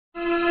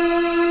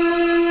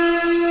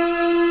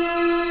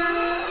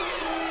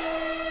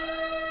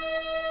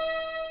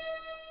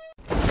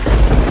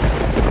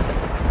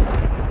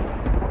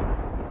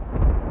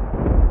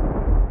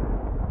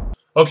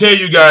Okay,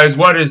 you guys,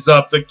 what is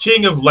up? The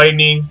King of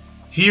Lightning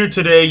here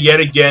today yet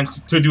again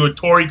to do a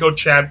Toriko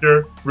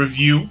chapter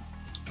review.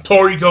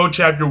 Toriko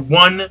chapter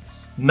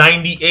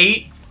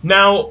 198.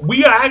 Now,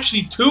 we are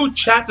actually 2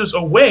 chapters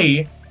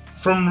away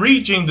from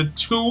reaching the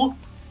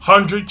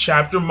 200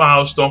 chapter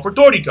milestone for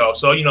Toriko.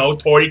 So, you know,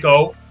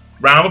 Toriko,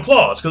 round of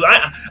applause.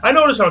 Because I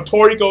noticed how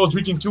Toriko is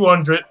reaching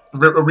 200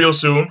 real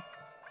soon.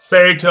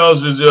 Fairy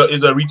Tales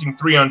is reaching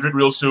 300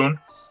 real soon.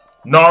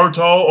 Naruto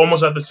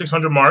almost at the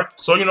 600 mark.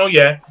 So, you know,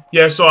 yeah.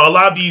 So a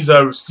lot of these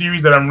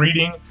series that I'm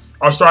reading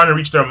are starting to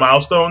reach their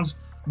milestones.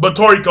 But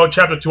Toriko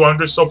chapter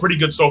 200, so pretty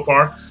good so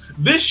far.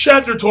 This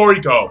chapter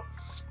Toriko,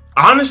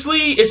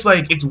 honestly,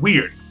 it's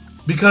weird.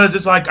 Because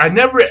it's like I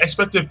never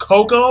expected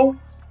Coco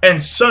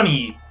and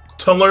Sani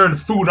to learn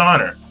food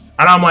honor.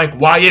 And I'm like,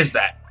 why is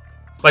that?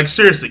 Like,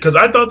 seriously, because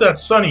I thought that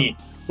Sani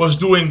was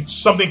doing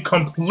something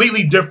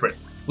completely different.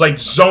 Like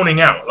zoning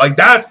out. Like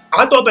that,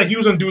 I thought that he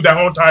was going to do that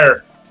whole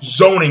entire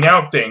zoning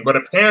out thing, but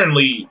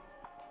apparently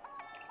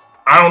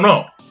I don't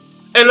know.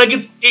 And like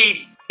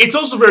it's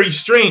also very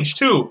strange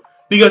too,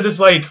 because it's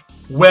like,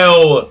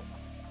 well,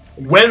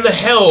 when the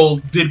hell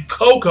did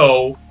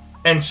Coco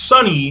and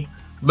Sani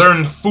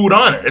learn food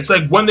honor? It's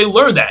like, when they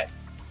learned that,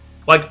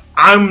 like,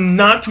 I'm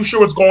not too sure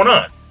what's going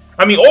on.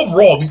 I mean,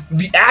 overall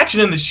the action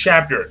in this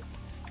chapter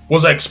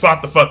was like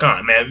spot the fuck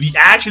on, man. The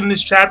action in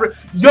this chapter,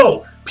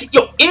 yo,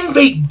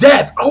 invade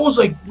death. I was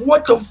like,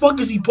 what the fuck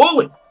is he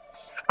pulling?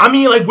 I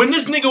mean, like, when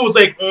this nigga was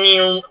like,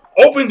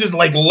 opens his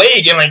like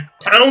leg and like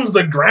pounds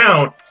the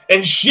ground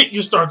and shit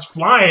just starts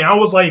flying, I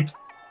was like,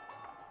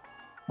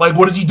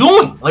 what is he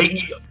doing? Like,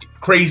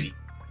 crazy.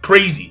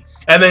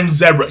 And then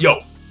Zebra,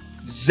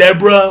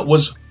 Zebra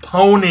was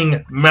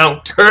poning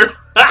Mount Turtle.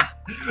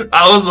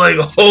 I was like,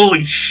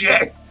 holy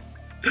shit.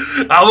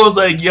 I was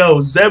like,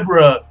 yo,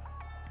 Zebra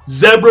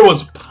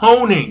was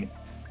poning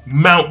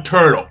Mount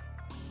Turtle.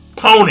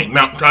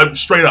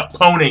 Straight up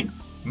poning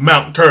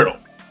Mount Turtle.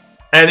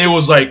 And it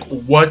was like,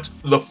 what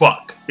the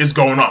fuck is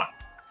going on?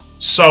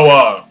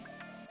 So,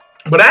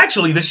 but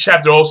actually, this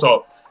chapter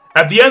also,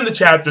 at the end of the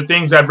chapter,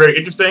 things got very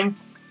interesting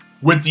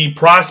with the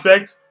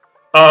prospect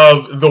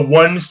of the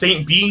one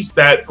Saint Beast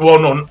that, well,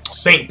 no,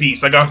 Saint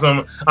Beast, like on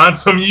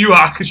some Yu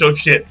Hakusho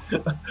shit.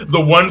 The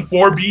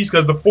 1-4 Beast,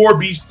 because the 4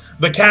 Beast,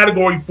 the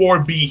category 4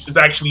 Beast is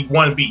actually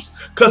one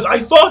Beast. Because I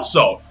thought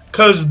so.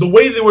 Because the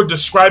way they were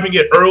describing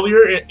it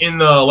earlier in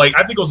like,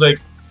 I think it was like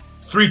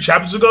 3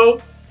 chapters ago,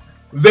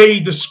 they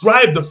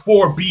described the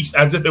 4 beasts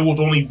as if it was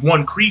only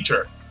one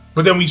creature.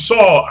 But then we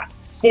saw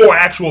 4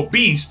 actual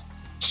beasts,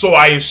 so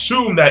I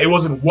assumed that it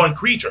wasn't one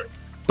creature.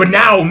 But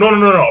now,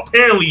 no.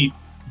 Apparently,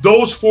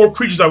 those 4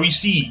 creatures that we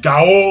see,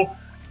 Gao,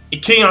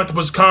 King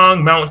Octopus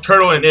Kong, Mount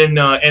Turtle, and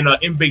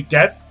Invade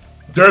Death,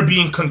 they're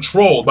being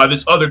controlled by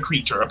this other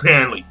creature,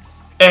 apparently.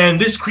 And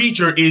this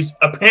creature is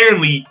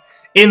apparently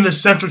in the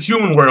Central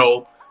Human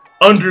World,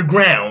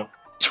 underground,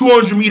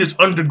 200 meters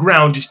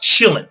underground, just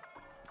chilling.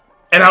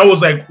 And I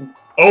was like,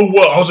 oh,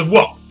 what? I was like,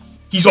 whoa,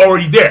 he's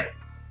already there.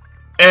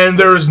 And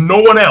there's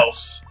no one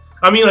else.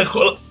 I mean, like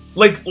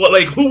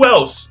who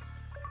else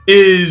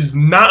is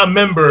not a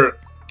member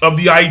of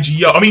the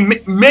IGO? I mean,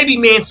 maybe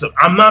Manson.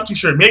 I'm not too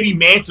sure. Maybe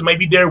Manson might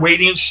be there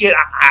waiting and shit.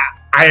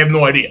 I have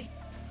no idea.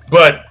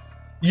 But,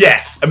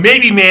 yeah,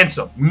 maybe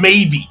Manson.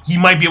 Maybe. He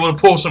might be able to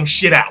pull some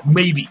shit out.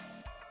 Maybe.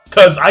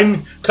 Because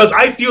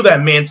I feel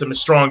that Manson is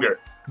stronger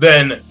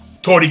than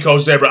Toriko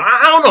Zebra.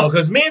 I don't know,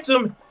 because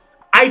Manson,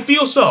 I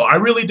feel so. I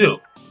really do.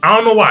 I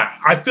don't know why.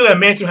 I feel that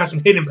Manson has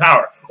some hidden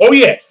power. Oh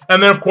yeah,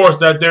 and then of course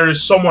that there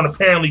is someone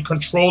apparently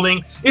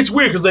controlling. It's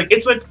weird because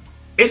it's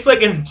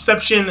like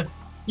Inception.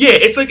 Yeah,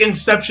 it's like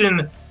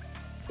Inception.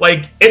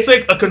 Like it's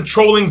like a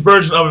controlling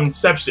version of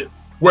Inception,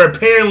 where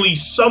apparently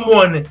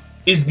someone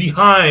is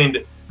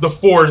behind the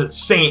 4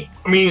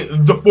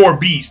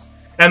 beasts,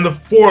 and the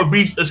 4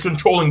 beasts is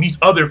controlling these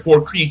other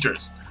 4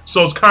 creatures.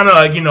 So it's kind of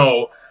like, you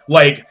know,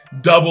 like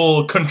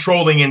double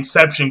controlling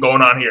Inception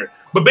going on here.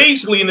 But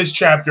basically in this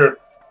chapter,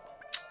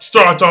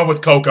 starts off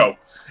with Coco.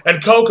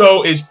 And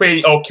Coco is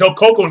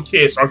Coco and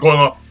Kiss are going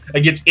off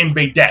against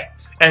Invade Death.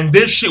 And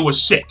this shit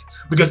was sick.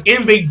 Because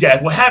Invade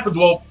Death, what happens,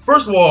 well,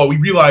 first of all, we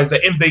realize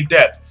that Invade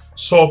Death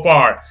so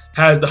far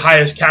has the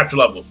highest capture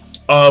level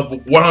of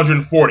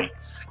 140.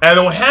 And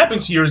then what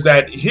happens here is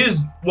that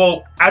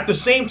at the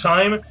same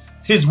time,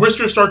 his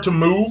whiskers start to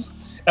move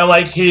and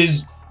like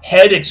his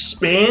head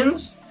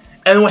expands.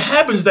 And what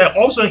happens is that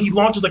all of a sudden he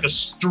launches like a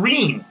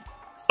stream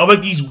of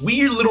like these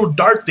weird little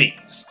dart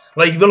things.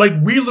 Like, they're like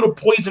weird little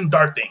poison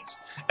dart things.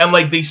 And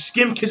like they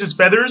skim Kiss's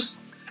feathers.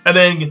 And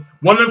then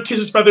one of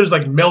Kiss's feathers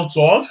like melts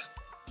off.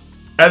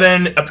 And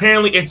then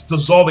apparently it's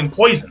dissolving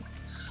poison.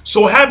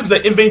 So what happens is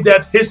that Invade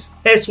Death, his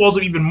head swells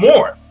up even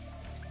more.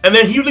 And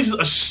then he releases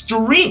a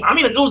stream. I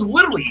mean, it was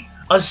literally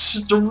a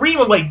stream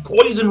of like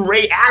poison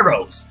ray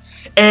arrows.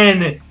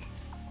 And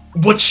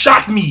what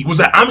shocked me was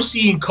that I'm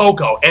seeing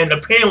Coco. And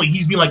apparently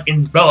he's being like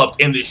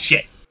enveloped in this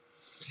shit.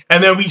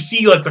 And then we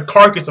see like the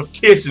carcass of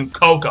Kiss and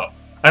Coco.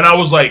 And I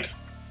was like,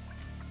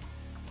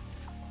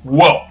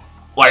 whoa,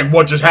 like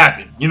what just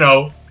happened, you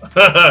know?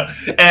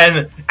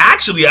 And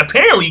actually,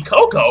 apparently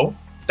Coco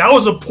That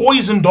was a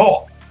poison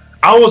doll.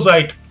 I was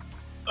like,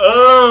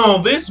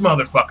 oh, this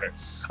motherfucker.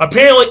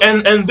 Apparently,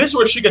 and this is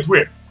where shit gets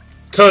weird.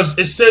 Because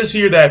it says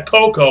here that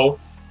Coco,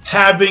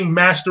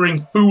 mastering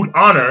food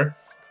honor,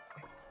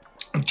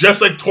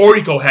 just like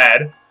Toriko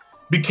had,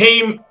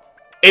 became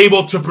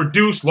able to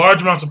produce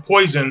large amounts of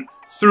poison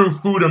through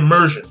food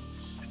immersion.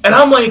 And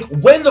I'm like,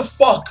 when the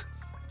fuck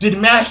did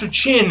Master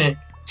Chin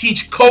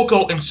teach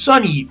Coco and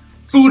Sunny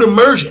food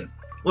immersion?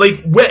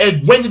 Like,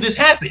 when did this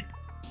happen?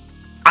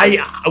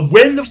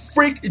 When the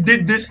freak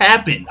did this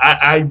happen?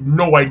 I have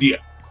no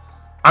idea.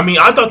 I mean,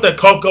 I thought that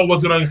Coco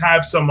was gonna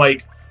have some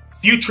like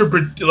future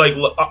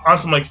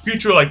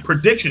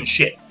prediction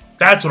shit.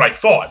 That's what I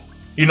thought.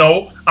 You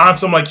know, on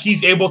some like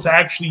he's able to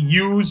actually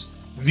use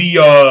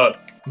the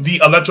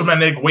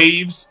electromagnetic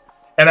waves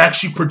and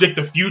actually predict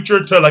the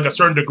future to like a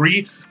certain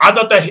degree. I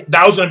thought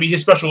that was gonna be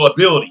his special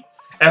ability,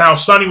 and how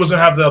Sunny was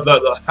gonna have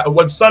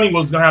Sunny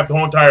was gonna have the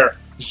whole entire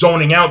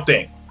zoning out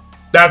thing.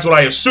 That's what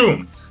I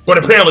assumed.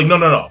 But apparently,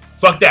 no.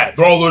 Fuck that.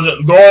 They're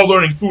all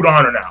learning food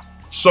honor now.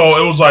 So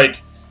it was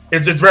like,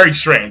 it's very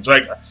strange.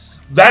 Like,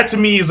 that to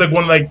me is like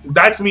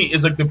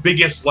the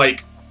biggest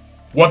like,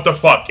 what the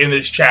fuck in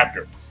this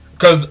chapter.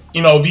 Because,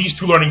 you know, these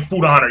two learning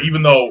food honor,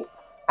 even though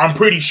I'm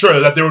pretty sure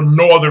that there were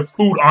no other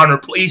food honor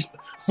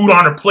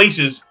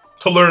places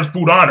to learn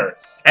food honor.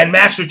 And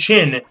Master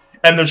Chin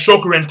and the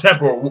Shokuren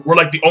Temple were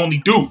like the only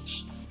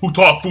dudes who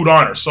taught food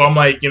honor. So I'm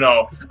like, you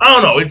know, I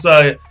don't know.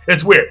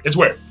 It's weird. It's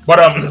weird.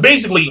 But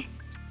basically,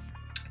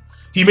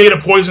 he made a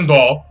poison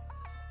doll.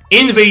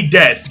 Invade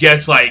Death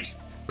gets like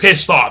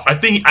pissed off. I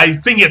think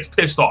gets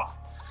pissed off.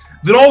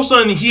 Then all of a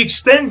sudden he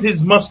extends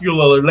his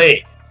muscular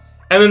leg,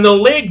 and then the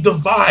leg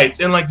divides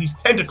in like these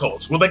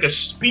tentacles with like a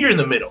spear in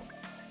the middle.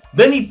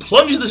 Then he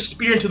plunges the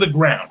spear into the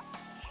ground,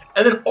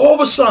 and then all of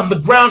a sudden the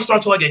ground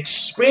starts to like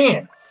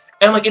expand,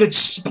 and like it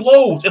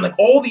explodes, and like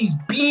all these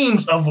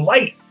beams of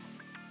light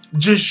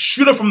just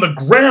shoot up from the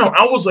ground.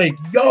 I was like,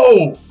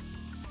 yo,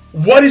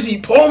 what is he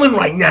pulling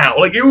right now?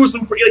 Like, it was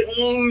some crazy, like,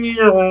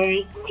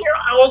 I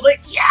was like,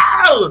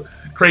 yo,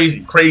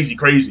 crazy.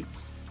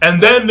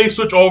 And then they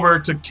switch over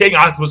to King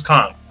Octopus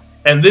Kong,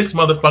 and this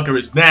motherfucker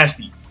is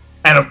nasty.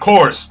 And of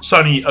course,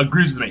 Sunny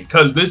agrees with me,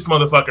 because this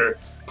motherfucker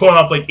pulling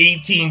off like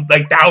 1,000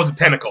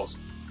 tentacles.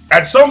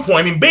 At some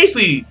point, I mean,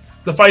 basically,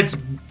 the fight's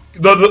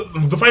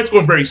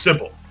going very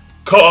simple.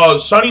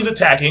 Sunny's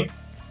attacking,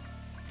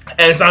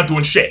 and it's not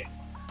doing shit.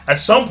 At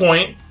some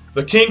point,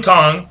 the King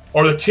Kong,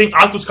 or the King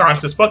Octopus Kong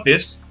says, fuck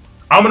this,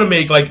 I'm gonna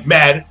make, like,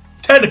 mad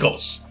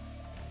tentacles.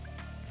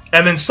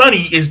 And then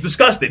Sunny is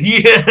disgusted. He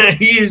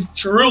is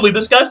truly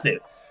disgusted.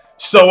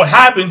 So what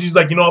happens, he's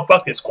like, you know what,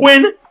 fuck this.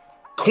 Quinn,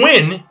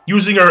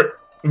 using her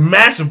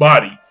massive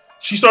body,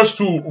 she starts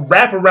to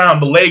wrap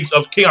around the legs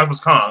of King Octopus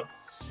Kong.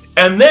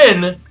 And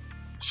then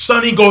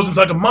Sunny goes into,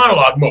 like, a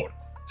monologue mode.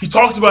 He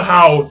talks about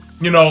how,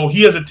 you know,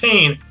 he has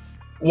attained,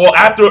 well,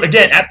 after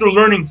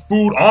learning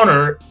food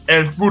honor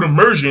and food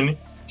immersion,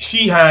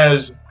 she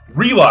has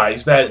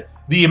realized that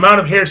the amount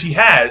of hair she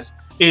has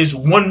is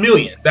 1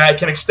 million that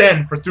can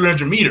extend for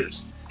 300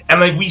 meters. And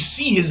like, we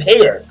see his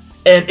hair,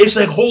 and it's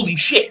like, holy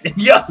shit.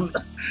 Yo,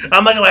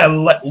 I'm not gonna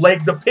lie,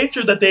 like the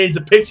picture that they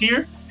depict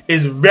here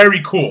is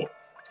very cool.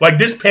 Like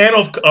this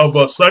panel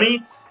of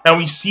Sunny, and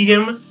we see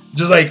him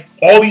just like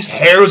all these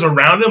hairs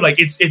around him, like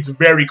it's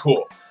very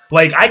cool.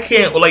 Like I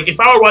can't, like if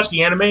I were to watch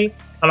the anime and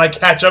like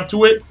catch up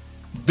to it,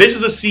 this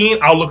is a scene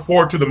I'll look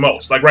forward to the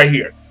most, like right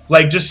here.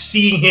 Like, just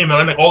seeing him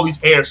and like, all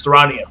these hairs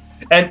surrounding him.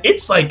 And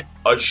it's like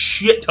a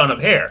shit ton of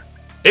hair.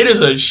 It is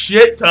a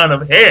shit ton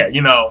of hair,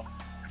 you know.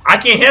 I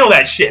can't handle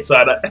that shit, so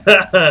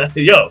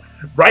yo,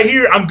 right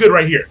here, I'm good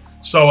right here.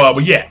 So,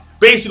 but yeah,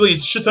 basically,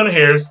 it's a shit ton of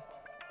hairs.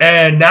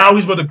 And now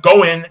he's about to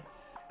go in,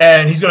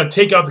 and he's going to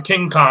take out the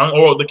King Kong,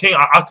 or the King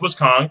Octopus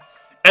Kong.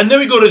 And then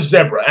we go to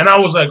Zebra. And I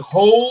was like,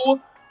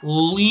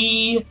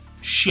 holy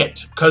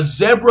shit. Because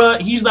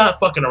Zebra, he's not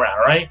fucking around,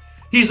 right?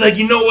 He's like,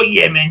 you know what?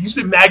 Yeah, man, you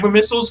spit magma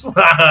missiles?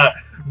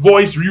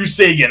 Voice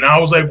Ryuseigin. And I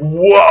was like,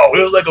 whoa.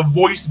 It was like a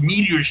voice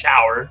meteor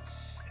shower.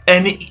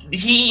 And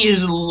he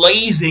is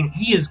lasing.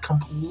 He is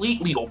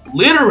completely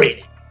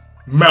obliterated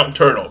Mount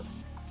Turtle.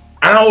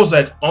 And I was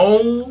like,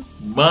 oh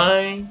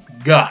my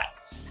god.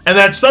 And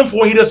at some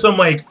point, he does some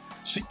like,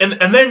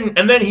 and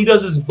then he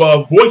does his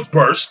voice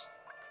burst.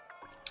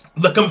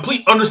 The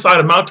complete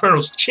underside of Mount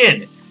Turtle's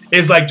chin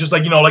is like, just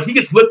like, you know, like he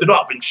gets lifted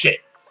up and shit.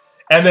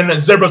 And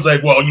then Zebra's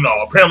like, well, you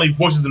know, apparently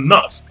voice is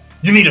enough.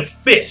 You need a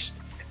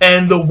fist.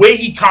 And the way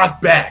he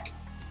cocked back,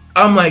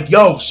 I'm like,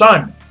 yo,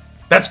 son,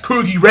 that's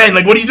Kugi Ren.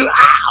 Like, what do you do?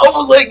 I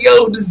was like,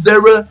 yo, did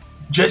Zebra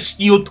just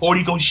steal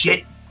Toriko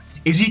shit?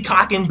 Is he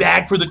cocking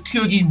back for the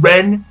Kugi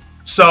Ren?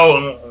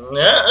 So,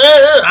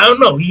 I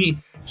don't know.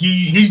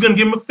 He's gonna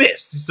give him a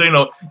fist. So, you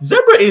know,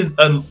 Zebra is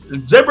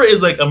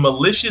like a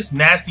malicious,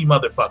 nasty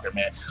motherfucker,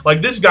 man.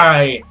 Like this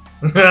guy,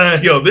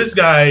 yo, this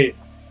guy.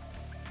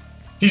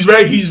 He's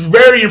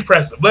very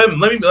impressive. Let me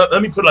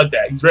put it like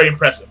that. He's very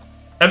impressive.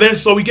 And then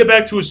so we get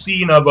back to a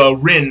scene of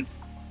Rin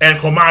and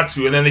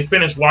Komatsu, and then they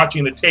finish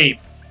watching the tape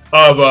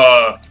of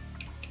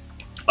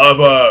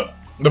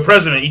the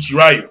president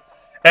Ichirayu.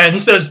 And he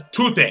says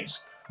two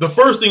things. The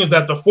first thing is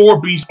that the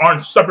four beasts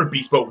aren't separate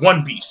beasts, but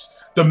one beast.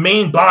 The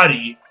main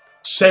body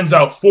sends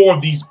out four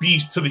of these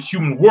beasts to the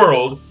human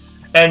world,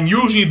 and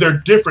usually they're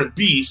different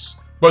beasts,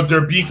 but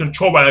they're being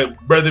controlled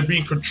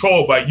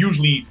by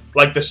usually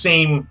like the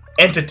same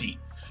entity.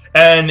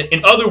 And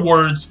in other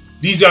words,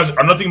 these guys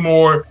are nothing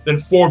more than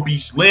four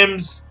beast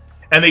limbs,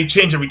 and they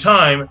change every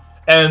time.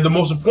 And the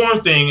most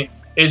important thing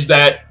is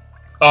that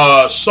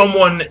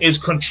someone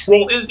is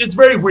it's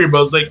very weird,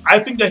 but it's like, I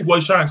think that what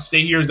he's trying to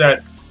say here is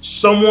that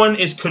someone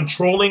is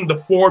controlling the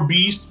four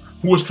beasts,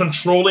 who is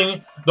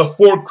controlling the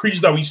four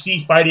creatures that we see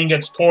fighting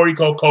against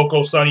Toriko,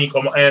 Coco, Sani,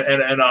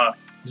 and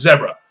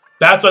Zebra.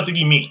 That's what I think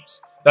he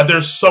means. That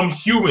there's some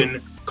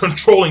human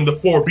controlling the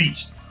four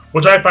beasts,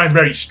 which I find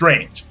very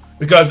strange.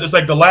 Because it's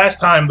like the last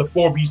time the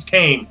four beasts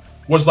came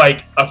was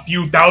like a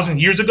few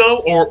thousand years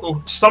ago,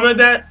 or something like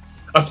that.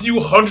 A few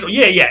hundred,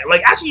 yeah.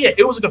 Like, actually, yeah,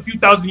 it was like a few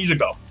thousand years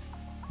ago,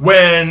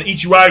 when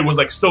Ichirari was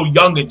like still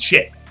young and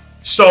shit.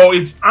 So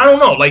it's, I don't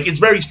know, like, it's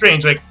very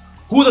strange. Like,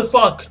 who the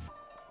fuck,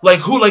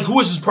 who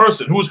is this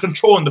person who is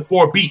controlling the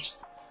four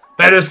beasts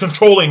that is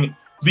controlling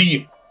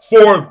the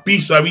four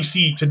beasts that we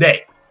see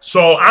today?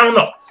 So I don't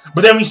know.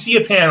 But then we see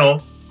a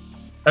panel,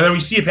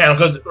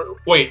 because,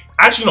 wait,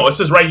 actually no, it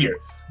says right here.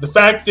 The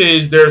fact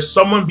is, there's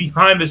someone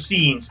behind the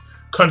scenes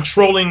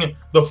controlling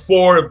the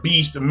four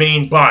beast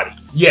main body.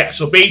 Yeah,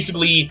 so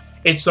basically,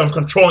 it's some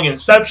controlling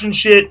Inception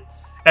shit.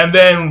 And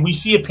then we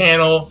see a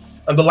panel,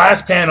 and the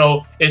last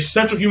panel is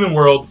Central Human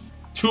World,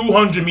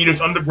 200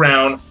 meters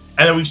underground.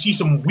 And then we see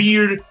some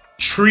weird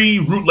tree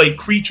root-like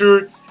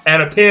creature,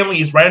 and apparently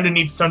it's right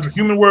underneath Central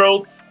Human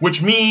World,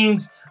 which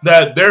means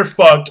that they're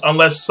fucked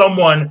unless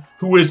someone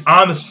who is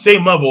on the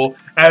same level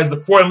as the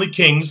Four Heavenly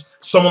Kings,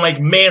 someone like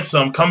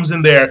Mansum, comes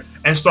in there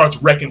and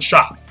starts wrecking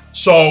shop.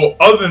 So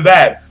other than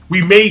that,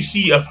 we may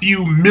see a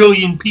few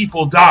million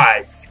people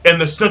die in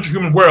the Central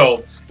Human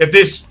World if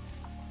this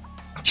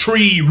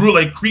tree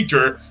root-like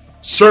creature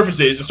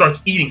surfaces and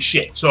starts eating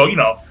shit. So, you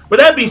know, but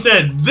that being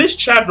said, this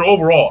chapter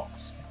overall,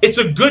 it's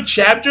a good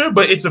chapter,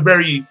 but it's a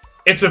very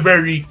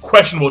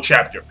questionable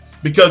chapter,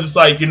 because it's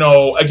like, you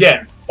know,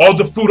 again, all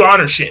the food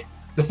honor shit.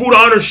 The food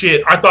honor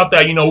shit, I thought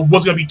that, you know,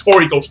 was gonna be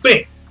Toriko's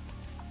thing,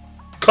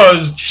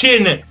 because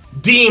Chin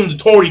deemed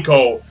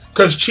Toriko,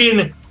 because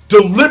Chin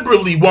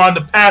deliberately wanted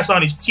to pass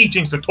on his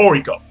teachings to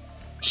Toriko.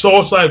 So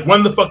it's like,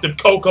 when the fuck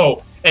did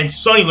Coco and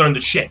Sunny learn the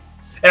shit?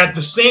 And at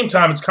the same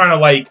time, it's kind of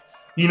like,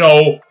 you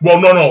know,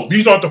 well, no,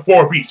 these aren't the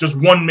four beasts. There's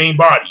one main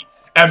body,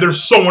 and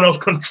there's someone else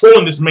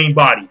controlling this main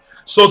body.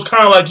 So it's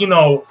kind of like, you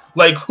know,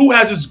 like, who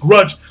has this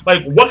grudge?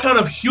 Like, what kind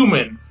of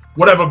human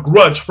would have a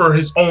grudge for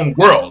his own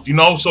world, you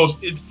know? So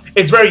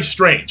it's very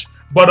strange.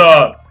 But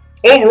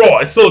overall,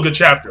 it's still a good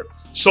chapter.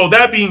 So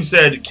that being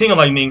said, King of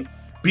Lightning,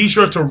 be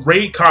sure to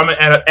rate, comment,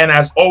 and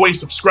as always,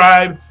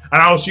 subscribe.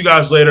 And I will see you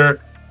guys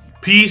later.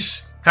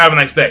 Peace. Have a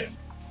nice day.